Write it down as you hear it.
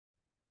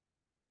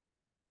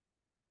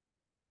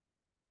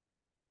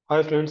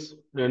Hi friends,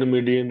 నేను మీ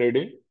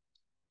DNREDDi.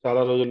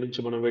 చాలా రోజుల నుంచి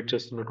మనం వెయిట్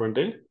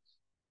చేస్తున్నటువంటి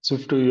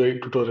స్విఫ్ట్ యూఐ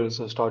ట్యూటోరియల్స్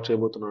స్టార్ట్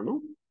చేయబోతున్నాను.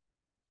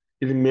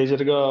 ఇది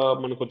మేజర్గా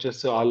మనకు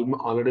వచ్చేసి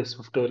ఆల్రెడీ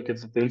స్విఫ్ట్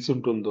ఎవరికైతే తెలిసి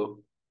ఉంటుందో,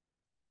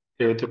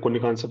 ఏవైతే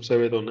కొన్ని కాన్సెప్ట్స్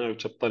ఏవైతే ఉన్నాయో అవి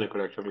చెప్తాను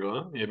ఇక్కడ యాక్చువల్గా.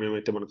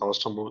 ఏమేమైతే మనకు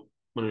అవసరమో,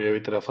 మనం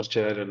ఏవైతే రెఫర్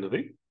చేయాలి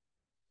అన్నది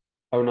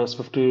అవి నా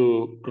స్విఫ్ట్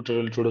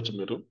ట్యూటోరియల్ చూడొచ్చు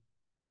మీరు.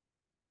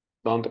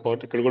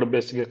 దాంతోపాటు ఇక్కడ కూడా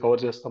బేసిక్గా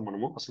కవర్ చేస్తాం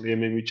మనము, అసలు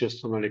ఏమేమి యూజ్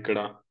చేస్తున్నాడు ఇక్కడ,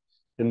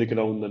 ఎందుకు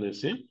ఇలా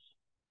ఉందనేసి.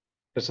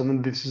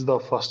 This is the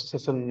first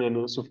session నేను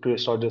స్విఫ్ట్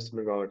స్టార్ట్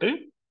చేస్తున్నాను కాబట్టి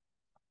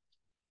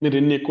మీరు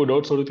ఎన్ని ఎక్కువ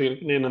డౌట్స్ అడిగితే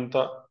కనుక నేను అంత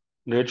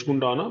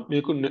నేర్చుకుంటానో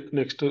మీకు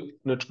నెక్స్ట్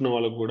నేర్చుకున్న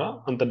వాళ్ళకు కూడా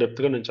అంత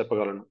డెప్త్గా నేను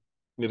చెప్పగలను.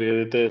 మీరు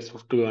ఏదైతే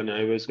స్విఫ్ట్ కానీ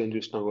ఐఓఎస్ కానీ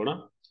చూసినా కూడా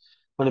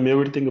మనం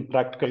ఎవ్రీథింగ్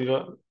ప్రాక్టికల్గా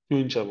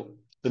చూపించాము.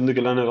 ఎందుకు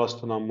ఇలానే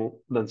రాస్తున్నాము,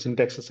 దాని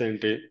సింటాక్సెస్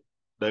ఏంటి,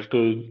 డైరెక్ట్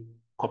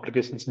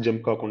అప్లికేషన్స్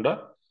జంప్ కాకుండా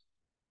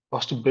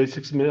ఫస్ట్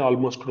బేసిక్స్ మీద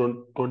ఆల్మోస్ట్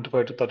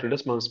 25 to 30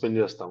 days మనం స్పెండ్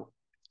చేస్తాము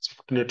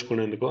స్విఫ్ట్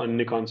నేర్చుకునేందుకు.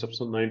 అన్ని కాన్సెప్ట్స్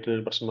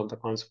 99% ఆఫ్ ద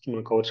కాన్సెప్ట్స్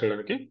మనం కవర్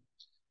చేయడానికి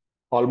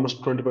ఆల్మోస్ట్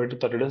 25 to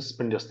 30 days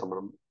స్పెండ్ చేస్తాం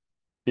మనం.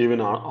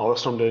 ఈవెన్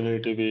అవసరం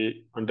లేనిటివి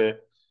అంటే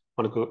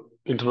మనకు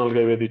ఇంటర్నల్గా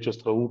ఏవైతే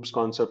ఇచ్చేస్తారో ఊప్స్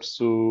కాన్సెప్ట్స్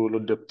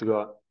డెప్త్గా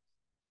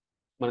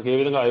మనకి ఏ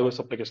విధంగా iOS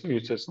అప్లికేషన్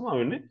యూజ్ చేస్తామో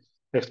అవన్నీ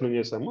ఎక్స్ప్లెయిన్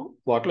చేస్తాము.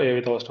 వాటిలో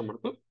ఏవైతే అవసరం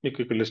మనకు మీకు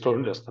ఇక్కడ లిస్ట్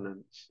అవుట్ చేస్తాను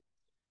నేను.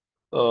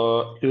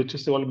 ఇది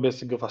వచ్చేసి వాళ్ళు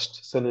బేసిక్గా ఫస్ట్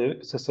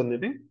సెషన్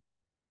ఇది.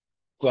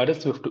 What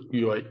is Swift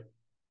UI?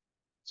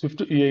 Swift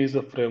UI is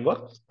a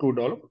framework to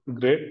develop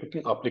great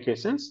looking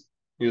applications,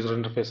 user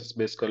interfaces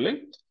basically,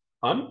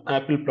 on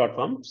Apple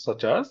platforms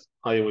such as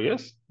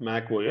iOS,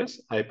 macOS,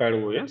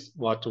 iPadOS,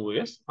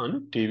 watchOS, and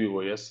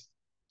tvOS.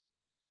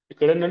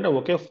 ఇక్కడ ఏంటంటే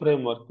ఒకే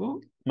framework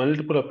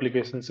multiple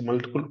applications,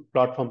 multiple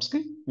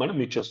ప్లాట్ఫామ్స్కి మనం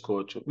use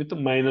చేసుకోవచ్చు with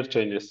minor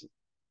changes.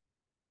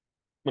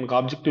 మనకు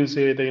objectives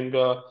అయితే కనుక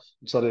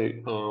sorry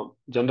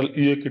general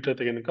UA kit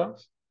అయితే కనుక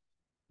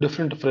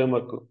different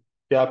framework,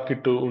 app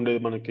kit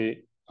ఉండేది మనకి,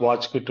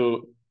 వాచ్ కిట్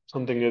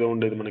సంథింగ్ ఏదో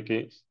ఉండేది మనకి.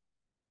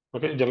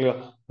 ఓకే, జనరల్గా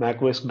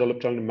మ్యాక్ ఓఎస్ డెవలప్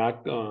చేయాలని మ్యాక్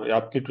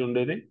యాప్ కిట్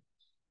ఉండేది,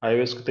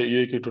 ఐఓఎస్కి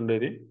యూఏ కిట్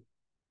ఉండేది.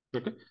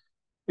 ఓకే,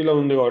 ఇలా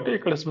ఉంది కాబట్టి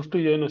ఇక్కడ Swift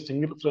UI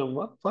single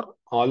framework for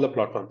all the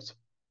platforms,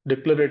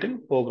 డిక్లరేటింగ్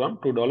programme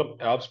to develop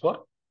apps for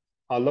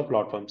all the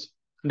platforms.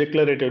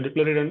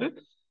 Declarative అంటే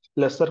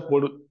లెస్సర్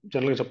కోడ్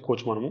జనరల్గా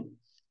చెప్పుకోవచ్చు మనము.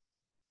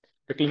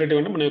 డిక్లరేటివ్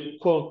అంటే మనం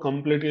ఎక్కువ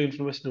కంప్లీట్గా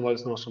ఇన్ఫర్మేషన్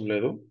ఇవ్వాల్సిన అవసరం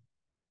లేదు.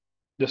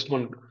 జస్ట్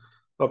మనం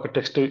ఒక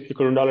టెక్స్ట్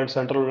ఇక్కడ ఉండాలంటే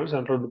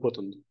సెంటర్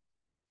ఉండిపోతుంది.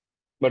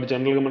 బట్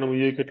జనరల్గా మనం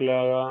యూఏ కిట్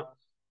లాగా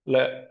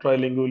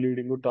ట్రైలింగ్,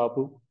 లీడింగ్, టాప్,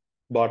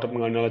 బాటమ్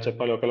కానీ అలా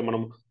చెప్పాలి. ఒకవేళ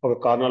మనం ఒక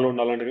కార్నర్లో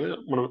ఉండాలంటే కనుక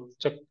మనం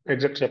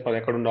ఎగ్జాక్ట్ చెప్పాలి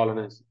ఎక్కడ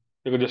ఉండాలనేసి.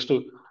 ఇక జస్ట్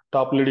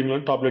టాప్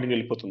లీడింగ్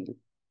వెళ్ళిపోతుంది.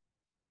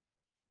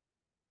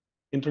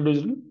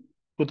 Introduced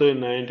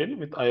 2019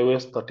 with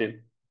iOS 13.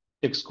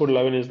 Xcode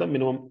 11 is the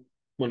minimum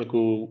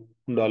మనకు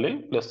ఉండాలి,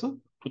 ప్లస్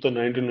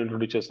 2019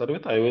 ఇంట్రొడ్యూస్ చేస్తారు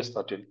with iOS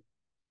 13.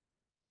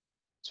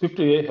 Swift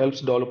UI helps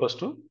developers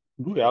to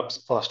do apps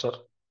faster.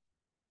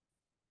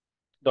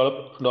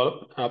 Develop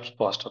apps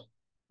faster,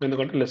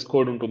 ఎందుకంటే లెస్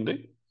కోడ్ ఉంటుంది,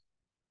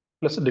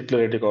 ప్లస్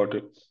డిక్లరేటివ్ కాబట్టి.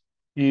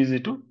 Easy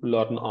to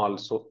learn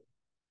also.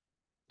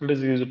 It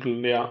is easy to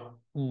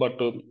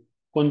but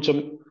కొంచెం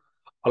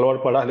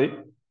అలవాటు పడాలి.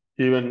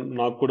 Even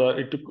నాకు కూడా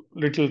ఇట్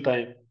లిటిల్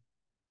టైం,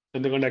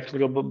 ఎందుకంటే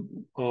యాక్చువల్గా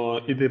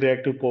ఇది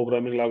రియాక్టివ్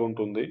ప్రోగ్రామింగ్ లాగా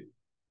ఉంటుంది.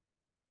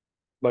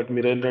 బట్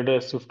మీరు ఏంటంటే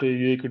స్విఫ్ట్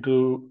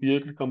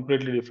యూఏకి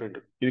కంప్లీట్లీ డిఫరెంట్,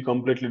 ఇది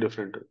కంప్లీట్లీ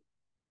డిఫరెంట్.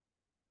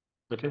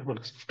 ఓకే,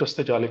 మనకి స్విఫ్ట్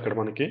వస్తే చాలు. ఇక్కడ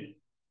మనకి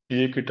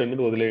యూఏ కిట్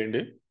అనేది వదిలేయండి,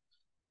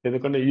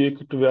 ఎందుకంటే ఈ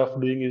kit way of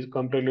doing is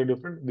completely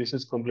different, this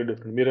is complete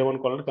different.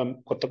 మీరేమనుకోవాలంటే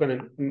కొత్తగా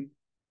నేను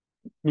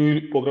న్యూ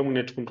ప్రోగ్రామ్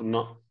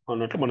నేర్చుకుంటున్నా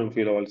అన్నట్లు మనం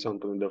ఫీల్ అవ్వాల్సి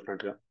ఉంటుంది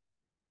డెఫినెట్గా.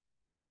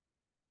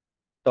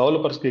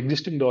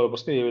 ఎగ్జిస్టింగ్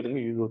డెవలపర్స్కి ఏ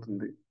విధంగా యూజ్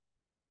అవుతుంది?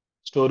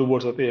 స్టోరీ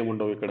బోర్డ్స్ అయితే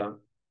ఏముండవు ఇక్కడ.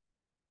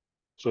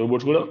 స్టోరీ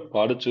బోర్డ్స్ కూడా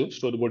వాడచ్చు,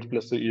 స్టోరీ బోర్డ్స్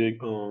ప్లస్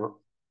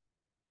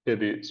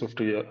ఏది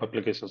స్విఫ్ట్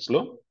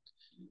అప్లికేషన్స్లో.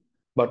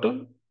 బట్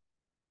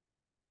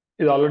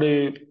ఇది ఆల్రెడీ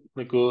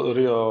మీకు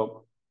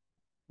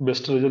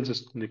బెస్ట్ రిజల్ట్స్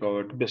ఇస్తుంది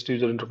కాబట్టి, బెస్ట్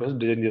యూజర్ ఇంటర్ఫేస్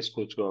డిజైన్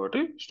చేసుకోవచ్చు కాబట్టి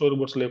స్టోరీ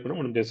బోర్డ్స్ లేకుండా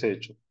మనం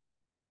చేసేయచ్చు.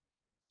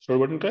 స్టోరీ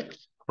బోర్డ్ అంటే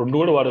రెండు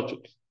కూడా వాడచ్చు,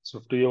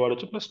 స్విఫ్ట్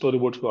వాడచ్చు ప్లస్ స్టోరీ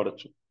బోర్డ్స్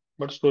వాడచ్చు.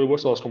 బట్ స్టోరీ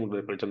బోర్డ్స్ అవసరం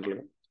ఉంటుంది ఇక్కడ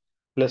జనరల్గా.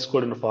 Plus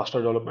code in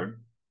faster development,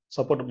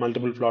 support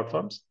multiple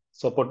platforms,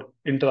 support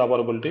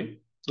ఇంటర్ఆపరబిలిటీ,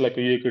 like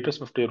UA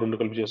Swift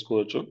రెండు కలిపి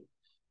చేసుకోవచ్చు.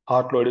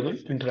 Heart loading,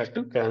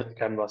 interactive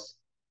canvas.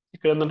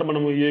 ఇక్కడ ఏంటంటే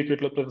మనం యూఏ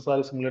కిట్లో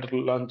ప్రతిసారి సిమ్యులేటర్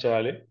లాంచ్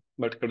చేయాలి,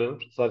 బట్ ఇక్కడ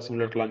ప్రతిసారి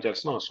సిమ్యులేటర్ లాంచ్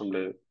చేయాల్సిన అవసరం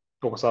లేదు.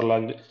 ఒకసారి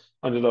లాంచ్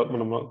అందులో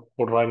మనం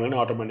కోడ్ రాయగానే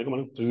ఆటోమేటిక్గా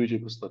మనకి రివ్యూ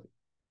చూపిస్తుంది.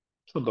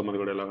 చూద్దాం అది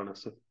కూడా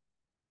ఎలాగనేస్తుంది.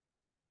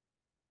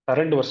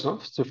 Current version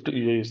of Swift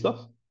UI is the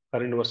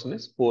current version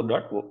is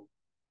 4.0.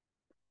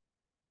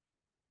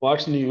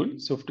 What's new in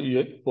Swift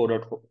UI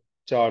 4.4?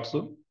 Charts,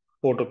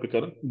 photo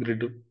picker,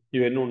 grid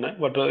ఇవన్నీ ఉన్నాయి.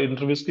 బట్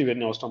ఇంటర్వ్యూస్కి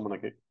ఇవన్నీ అవసరం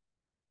మనకి.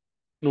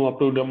 నువ్వు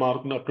అప్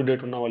టు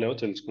డేట్ ఉన్నావా లేవో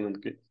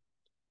తెలుసుకునేందుకు.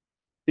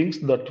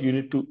 Things that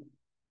unit to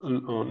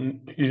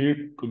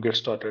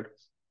get started.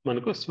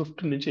 మనకు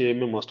స్విఫ్ట్ నుంచి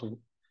ఏమేమి అవసరం?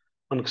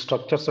 మనకు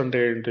స్ట్రక్చర్స్ అంటే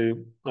ఏంటి,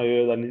 అవి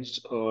దాని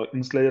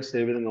ఇన్స్లైజర్స్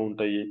ఏ విధంగా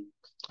ఉంటాయి,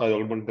 అది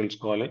ఒకటి మనం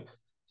తెలుసుకోవాలి.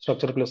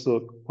 స్ట్రక్చర్ ప్లస్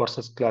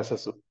వర్సెస్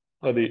క్లాసెస్,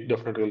 అది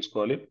డెఫినెట్గా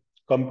తెలుసుకోవాలి.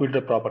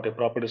 కంప్యూటర్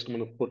ప్రాపర్టీస్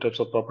మనకు 4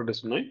 టైప్స్ ఆఫ్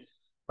ప్రాపర్టీస్ ఉన్నాయి.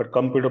 బట్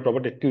కంప్యూటర్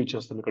ప్రాపర్టీ ఎక్కువ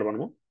ఇచ్చేస్తాం ఇక్కడ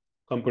మనము.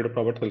 Computer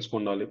property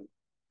తెలుసుకుండాలి.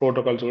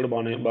 ప్రోటోకాల్స్ కూడా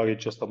బాగా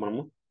ఇచ్చేస్తాం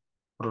మనము.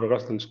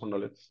 ప్రోటోకాల్స్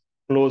తెలుసుకుండాలి.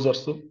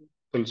 క్లోజర్స్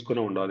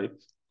తెలుసుకునే ఉండాలి.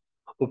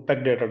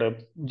 Opaque data type,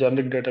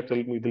 generic data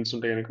type మీకు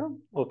తెలుసుంటే కనుక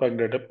ఒపాక్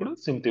డేటా టైప్ కూడా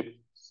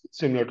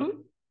similar to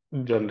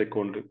generic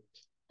only.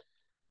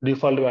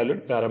 Default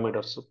valued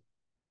parameters,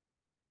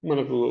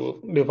 మనకు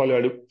default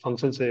value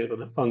functions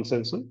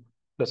functions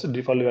plus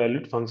default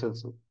valued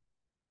functions,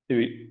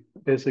 ఇవి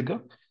బేసిక్గా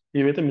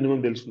ఇవైతే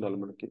మినిమం తెలిసి ఉండాలి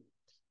మనకి.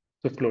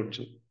 స్విఫ్ట్లో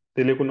నుంచి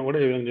తెలియకుండా కూడా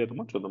ఏ విధంగా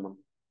చేద్దామో చూద్దాం మనం.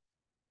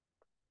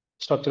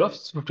 Structure of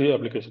Swift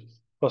application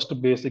first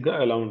బేసిక్గా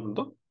ఎలా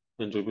ఉంటుందో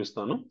నేను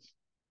చూపిస్తాను.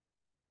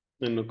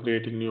 నేను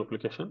క్రియేటింగ్ న్యూ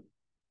అప్లికేషన్.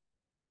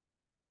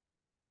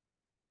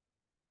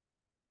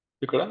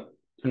 ఇక్కడ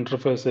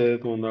ఇంటర్ఫేస్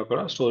ఏదైతే ఉందో అక్కడ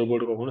స్టోరీ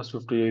బోర్డ్ కాకుండా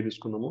స్విఫ్ట్ యూఐ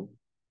తీసుకున్నాము.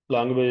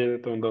 లాంగ్వేజ్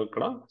ఏదైతే ఉందో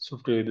అక్కడ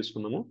స్విఫ్ట్ యూఐ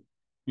తీసుకున్నాము.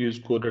 యూజ్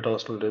కోడ్ డేటా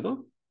అవసరం లేదు.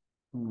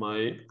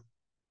 My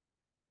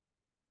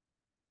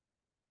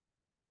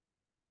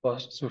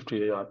first Swift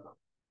UI app.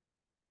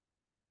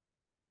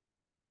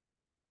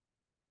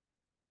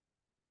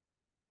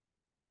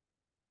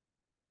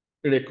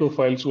 ఇక్కడ ఎక్కువ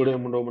ఫైల్స్ కూడా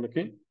ఏముండవు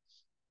మనకి.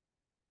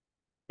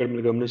 ఇక్కడ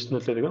మీరు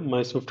గమనిస్తున్నట్లేదుగా మై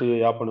స్విఫ్ట్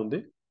యాప్ అని ఉంది.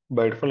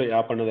 బై డిఫాల్ట్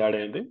యాప్ అనేది యాడ్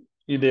అయింది.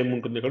 ఇది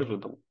ఏముంటుంది ఇక్కడ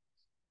చూద్దాం.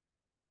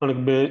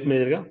 మనకు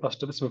మేజర్గా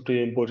ఫస్ట్ అయితే స్విఫ్ట్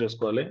ఇంపోర్ట్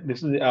చేసుకోవాలి.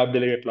 దిస్ ఇస్ యాప్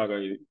డెలిగేట్ లాగా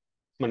ఇది.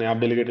 మన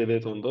యాప్ డెలిగేట్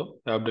ఏదైతే ఉందో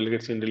యాప్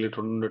డెలిగేట్ సీన్ డెలిగేట్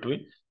రెండు ఉన్నట్టువి.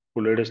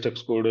 ఇప్పుడు లేటెస్ట్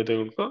టెక్స్ట్ కోడ్ అయితే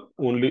కనుక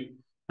ఓన్లీ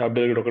యాప్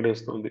డెలిగేట్ ఒకటే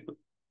ఇస్తుంది,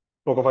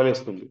 ఒక ఫైల్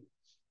ఇస్తుంది.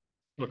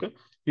 ఓకే,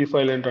 ఈ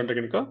ఫైల్ ఏంటంటే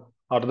కనుక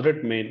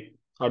 @main.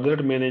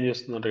 @main ఏం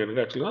చేస్తుంది అంటే కనుక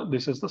యాక్చువల్గా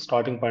this is the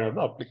starting point of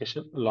the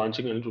application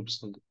launching అని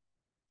చూపిస్తుంది.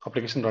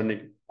 అప్లికేషన్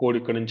రన్నింగ్ కోడ్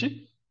ఇక్కడ నుంచి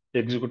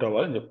ఎగ్జిక్యూట్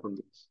అవ్వాలని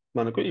చెప్తుంది.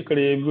 మనకు ఇక్కడ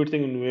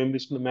ఎవ్రీథింగ్ నువ్వేం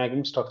తీసుకున్న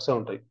మ్యాక్సిమం స్ట్రక్స్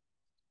ఉంటాయి.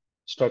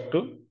 స్ట్రక్ట్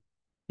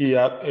ఈ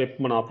యాప్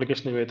మన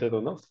అప్లికేషన్ ఏవైతే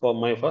ఉందో for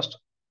my first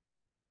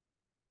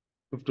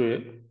Swift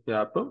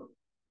app,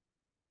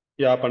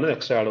 app అనేది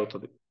ఎక్స్ట్రా యాడ్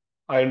అవుతుంది.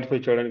 ఐడెంటిఫై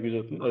చేయడానికి యూజ్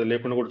అవుతుంది. అది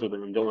లేకుండా కూడా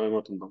చూద్దాం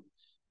ఏమవుతుందో.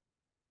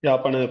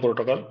 యాప్ అనేది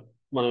ప్రోటోకాల్,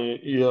 మనం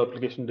ఈ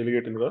అప్లికేషన్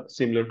డెలిగేట్ ఉంది కదా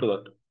సిమిలర్ టు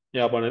దట్.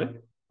 యాప్ అనేది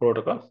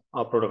ప్రోటోకాల్,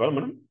 ఆ ప్రోటోకాల్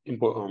మనం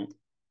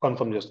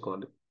కన్ఫర్మ్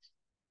చేసుకోవాలి.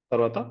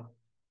 తర్వాత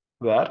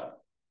వేర్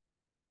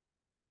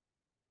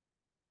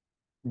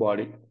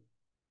బాడీ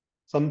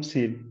సమ్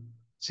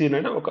సీన్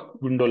అంటే ఒక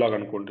విండో లాగా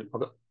అనుకోండి.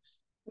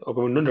 ఒక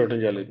విండోని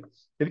రిటర్న్ చేయాలి.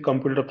 ఇది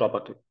కంప్యూటర్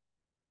ప్రాపర్టీ.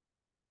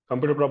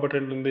 కంప్యూటర్ ప్రాపర్టీ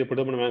ఏంటంటే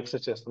ఎప్పుడైతే మనం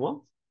యాక్సెస్ చేస్తామో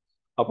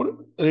అప్పుడు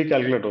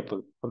రీక్యాలిక్యులేట్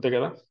అవుతుంది, అంతే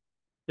కదా.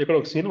 ఇక్కడ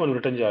ఒక సీన్ మనం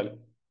రిటర్న్ చేయాలి.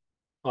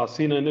 ఆ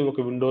సీన్ అనేది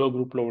ఒక విండోలో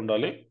గ్రూప్లో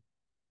ఉండాలి.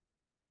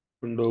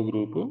 Window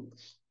group.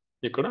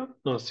 ఇక్కడ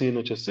నా సీన్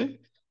వచ్చేసి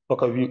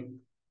ఒక వ్యూ,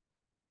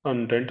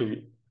 కంటెంట్ వ్యూ.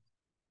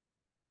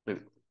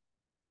 ఇది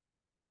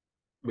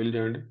బిల్డ్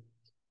చేయండి.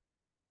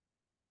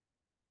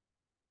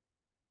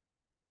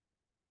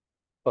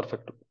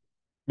 పర్ఫెక్ట్,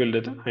 బిల్డ్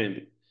అయితే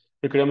అయింది.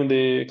 ఇక్కడ ఏముంది,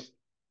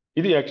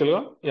 ఇది యాక్చువల్గా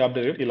యాప్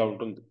డెలిగేట్ ఇలా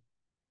ఉంటుంది.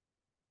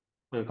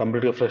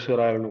 కంప్లీట్గా ఫ్రెష్గా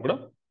రాయాలని కూడా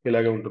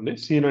ఇలాగే ఉంటుంది.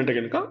 సీన్ అంటే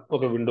కనుక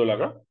ఒక విండో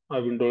లాగా, ఆ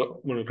విండో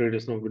మనం క్రియేట్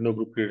చేస్తాం, విండో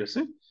గ్రూప్ క్రియేట్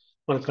చేసి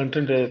మన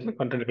కంటెంట్ ఏదైతే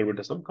కంటెంట్ ఇక్కడ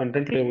పెట్టేస్తాం.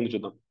 కంటెంట్లో ఏముంది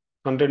చూద్దాం.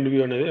 కంటెంట్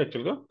వ్యూ అనేది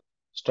యాక్చువల్గా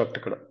స్ట్రక్ట్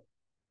ఇక్కడ,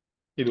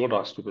 ఇది కూడా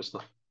రాసి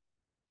చూపిస్తాం.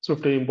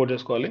 స్విఫ్ట్ ఇంపోర్ట్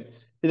చేసుకోవాలి.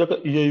 ఇది ఒక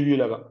యూఐ వ్యూ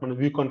లాగా మనం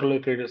వ్యూ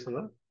కంట్రోలర్ క్రియేట్ చేస్తాం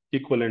కదా,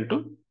 ఈక్వలెంట్ టు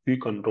వ్యూ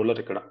కంట్రోలర్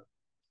ఇక్కడ.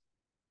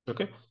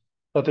 ఓకే,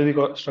 ప్రతిదీ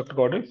స్ట్రక్ట్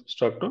కాబట్టి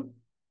struct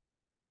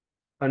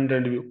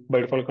content view. By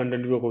default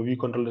content view ఒక వ్యూ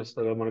కంట్రోలర్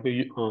ఇస్తారు కదా మనకి,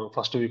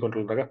 ఫస్ట్ వ్యూ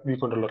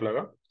కంట్రోలర్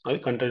లాగా అది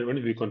కంటెంట్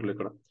కానీ వ్యూ కంట్రోల్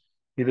ఇక్కడ.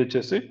 ఇది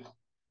వచ్చేసి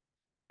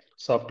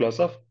సబ్ క్లాస్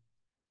ఆఫ్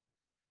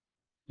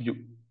వ్యూ.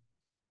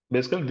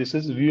 బేసికల్ దిస్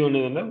ఇస్ వ్యూ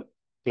అనేది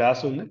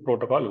క్లాస్ ఉంది,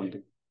 ప్రోటోకాల్ ఉంది.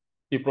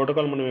 ఈ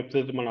ప్రోటోకాల్ మనం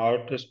ఎప్పుడైతే మనం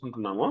ఆర్డర్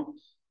చేసుకుంటున్నామో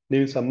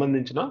దీనికి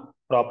సంబంధించిన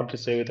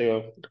ప్రాపర్టీస్ ఏవైతే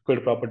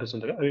రిక్వైర్డ్ ప్రాపర్టీస్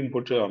ఉంటాయో అవి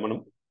ఇంపోర్ట్ మనం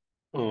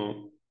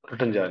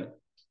రిటర్న్ చేయాలి.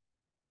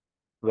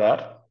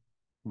 వేర్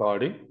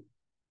బాడీ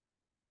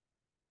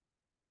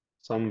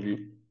సమ్ వ్యూ,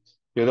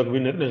 ఏదో ఒక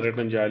వ్యూ నేను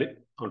రిటర్న్ చేయాలి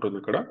అంటుంది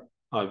ఇక్కడ.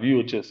 ఆ వ్యూ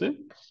వచ్చేసి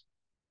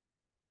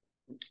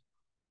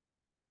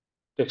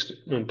టెక్స్ట్,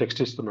 నేను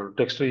టెక్స్ట్ ఇస్తున్నాను.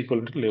 Text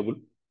equal to label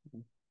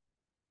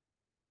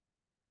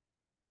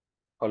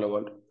follow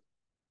అవ్వాలి.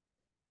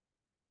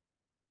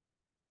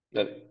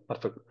 అది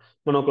పర్ఫెక్ట్.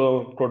 మనం ఒక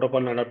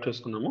ప్రోటోకాల్ని అడాప్ట్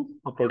చేసుకున్నాము.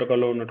 ఆ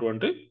ప్రోటోకాల్లో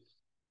ఉన్నటువంటి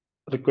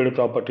రిక్వైర్డ్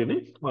ప్రాపర్టీని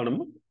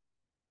మనము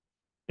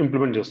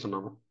ఇంప్లిమెంట్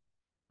చేస్తున్నాము.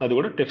 అది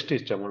కూడా టెక్స్ట్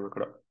ఇచ్చాము మనం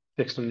ఇక్కడ.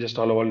 టెక్స్ట్ జస్ట్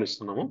హలో వాళ్ళు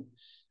ఇస్తున్నాము.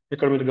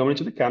 ఇక్కడ మీరు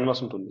గమనించింది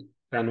క్యాన్వాస్ ఉంటుంది.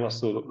 క్యాన్వాస్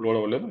లోడ్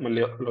అవ్వలేదు, మళ్ళీ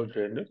లోడ్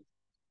చేయండి.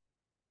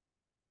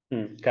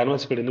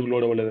 క్యాన్వాస్ ఇక్కడ ఎందుకు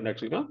లోడ్ అవ్వలేదు అంటే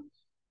యాక్చువల్గా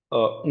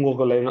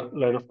ఇంకొక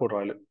లైన్ ఆఫ్ కోడ్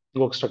రాయాలి,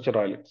 ఇంకొక స్ట్రక్చర్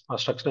రాయాలి. ఆ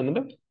స్ట్రక్చర్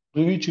ఏంటంటే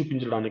రివ్యూ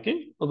చూపించడానికి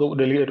ఒక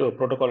డెలిగేట్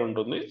ప్రోటోకాల్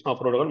ఉంటుంది. ఆ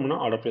ప్రోటోకాల్ మనం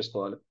అడాప్ట్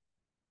చేసుకోవాలి.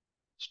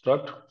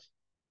 స్ట్రక్ట్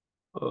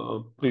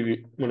ప్రివ్యూ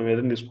మనం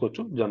ఏదైనా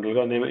తీసుకోవచ్చు.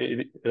 జనరల్గా నేను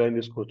ఇది ఏదైనా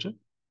తీసుకోవచ్చు.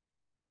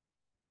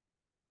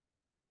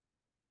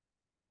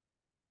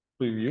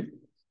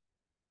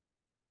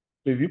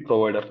 ప్రివ్యూ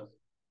ప్రొవైడర్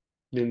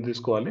దీన్ని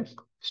తీసుకోవాలి.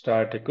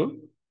 స్టాటిక్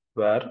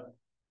వేర్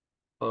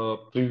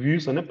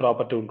ప్రివ్యూస్ అనే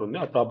ప్రాపర్టీ ఉంటుంది.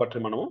 ఆ ప్రాపర్టీ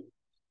మనము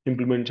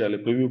ఇంప్లిమెంట్ చేయాలి.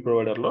 ప్రివ్యూ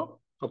ప్రొవైడర్లో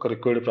ఒక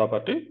రిక్వైర్డ్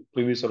ప్రాపర్టీ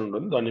ప్రివ్యూస్ అని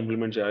ఉంటుంది, దాన్ని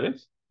ఇంప్లిమెంట్ చేయాలి.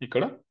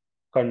 ఇక్కడ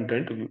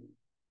కంటెంట్ వ్యూ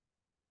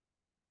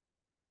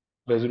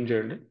రెజ్యూమ్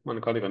చేయండి,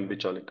 మనకు అది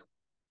కనిపించాలి.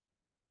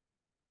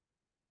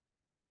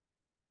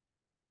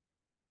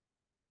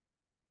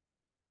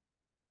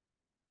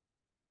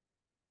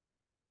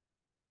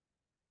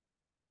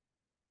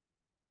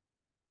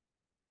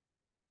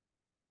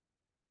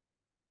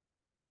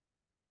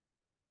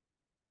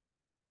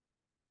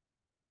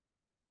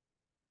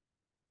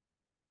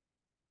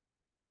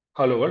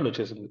 హలో వరల్డ్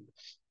వచ్చేసింది.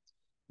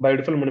 బై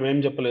డిఫాల్ట్ మనం ఏం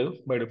చెప్పలేదు,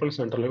 బై డిఫాల్ట్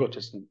సెంటర్లోకి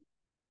వచ్చేసింది.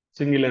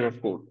 Single line of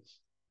code.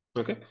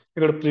 Okay,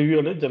 ఇక్కడ ప్రివ్యూ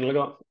అనేది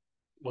జనరల్గా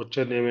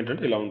వచ్చే నేమ్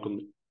ఏంటంటే ఇలా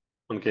ఉంటుంది.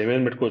 మనకి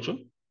ఏమేమి పెట్టుకోవచ్చు.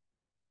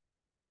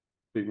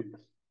 ప్రివ్యూ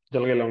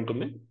జనరల్గా ఇలా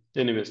ఉంటుంది.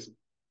 ఎనీవేస్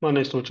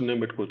మన ఇష్టం వచ్చిన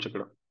నేమ్ పెట్టుకోవచ్చు.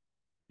 ఇక్కడ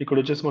ఇక్కడ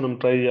వచ్చేసి మనం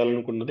ట్రై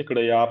చేయాలనుకున్నది ఇక్కడ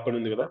యాప్ అని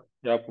ఉంది కదా,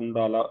 యాప్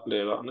ఉండాలా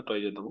లేదా అని ట్రై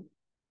చేద్దాము.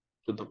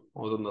 చూద్దాం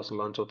అవుతుందా, అసలు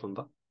లాంచ్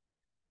అవుతుందా.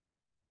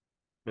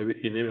 మేబీ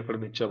ఈ నేమ్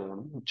ఎక్కడ ఇచ్చాము,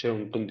 మనం ఇచ్చే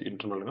ఉంటుంది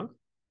ఇంటర్నల్గా,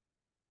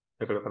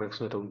 ఎక్కడ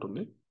కనెక్షన్ అయితే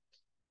ఉంటుంది.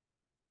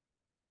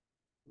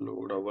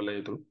 లోడ్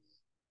అవ్వలేదు.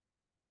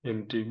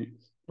 ఎంటీవీ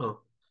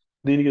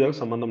దీనికి దానికి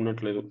సంబంధం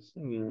ఉన్నట్లేదు.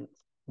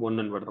 వన్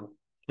అని పెడదాం.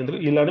 ఎందుకు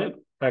ఇలానే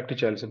ప్రాక్టీస్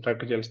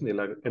చేయాల్సింది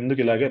ఇలాగే. ఎందుకు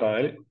ఇలాగే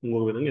రాయాలి,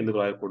 ఇంకొక విధంగా ఎందుకు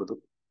రాయకూడదు.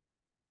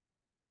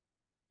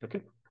 ఓకే,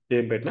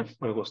 ఏం పెట్టినా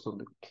మనకు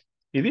వస్తుంది.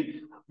 ఇది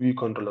వ్యూ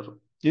కంట్రోలర్.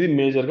 ఇది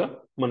మేజర్గా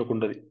మనకు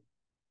ఉండదు.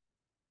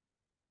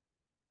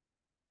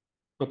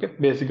 ఓకే,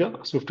 బేసిక్గా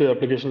స్విఫ్ట్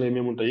అప్లికేషన్లో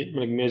ఏమేమి ఉంటాయి,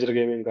 మనకి మేజర్గా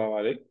ఏమేమి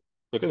కావాలి,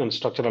 ఓకే, దాని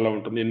స్ట్రక్చర్ ఎలా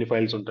ఉంటుంది, ఎన్ని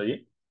ఫైల్స్ ఉంటాయి,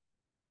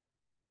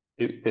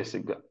 ఇది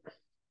బేసిక్గా.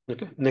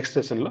 ఓకే, నెక్స్ట్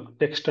సెషన్లో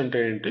టెక్స్ట్ అంటే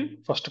ఏంటి,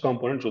 ఫస్ట్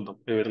కాంపోనెంట్ చూద్దాం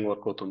ఏ విధంగా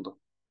వర్క్ అవుతుందో.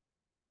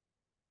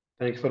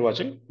 Thank you for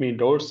watching. Me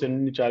doubts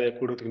ఎన్ని చాలా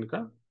ఎక్కువ కనుక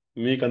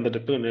మీకు అంత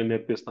డెప్త్గా నేను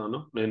నేర్పిస్తాను,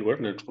 నేను కూడా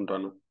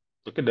నేర్చుకుంటాను.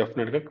 ఓకే,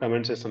 డెఫినెట్గా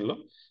కమెంట్ సెషన్లో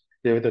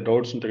ఏవైతే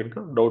డౌట్స్ ఉంటే కనుక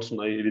డౌట్స్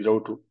ఉన్నాయి, ఇది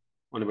డౌట్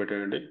అని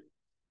పెట్టేయండి.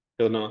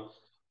 ఏదైనా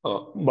ఆ,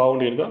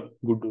 బాగుంది కనుక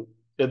గుడ్,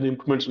 ఏదైనా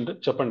ఇంప్రూవ్మెంట్స్ ఉంటే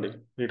చెప్పండి,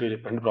 నీట్గా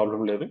చెప్పండి,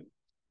 ప్రాబ్లం లేదు.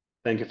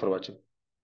 Thank you for watching.